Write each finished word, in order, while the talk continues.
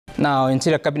Now,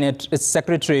 Interior Cabinet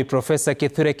Secretary Professor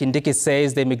Kithure Kindiki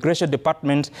says the Immigration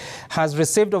Department has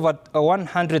received over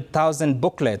 100,000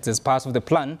 booklets as part of the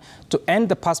plan to end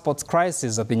the passports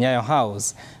crisis at the Nyayo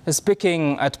House.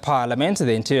 Speaking at Parliament,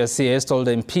 the Interior CS told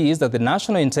MPs that the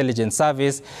National Intelligence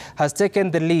Service has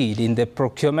taken the lead in the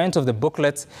procurement of the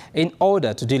booklets in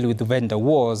order to deal with the vendor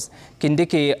wars.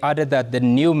 Kindiki added that the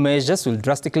new measures will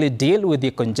drastically deal with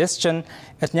the congestion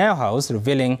at Nyayo House,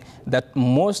 revealing that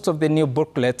most of the new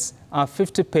booklets are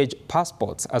 50-page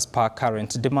passports as per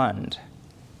current demand.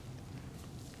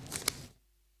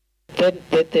 Then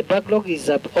the backlog is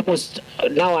almost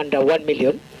now under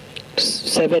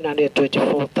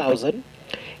 1,724,000.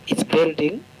 It's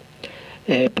building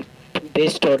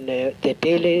based on the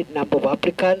daily number of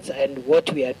applicants and what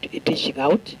we are dishing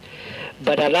out.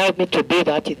 But allow me to do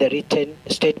that in the written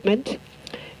statement.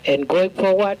 And going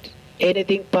forward,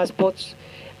 anything passports,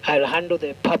 I'll handle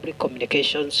the public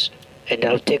communications and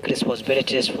I'll take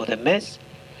responsibilities for the mess.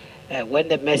 When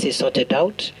the mess is sorted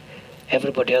out,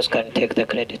 everybody else can take the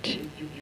credit.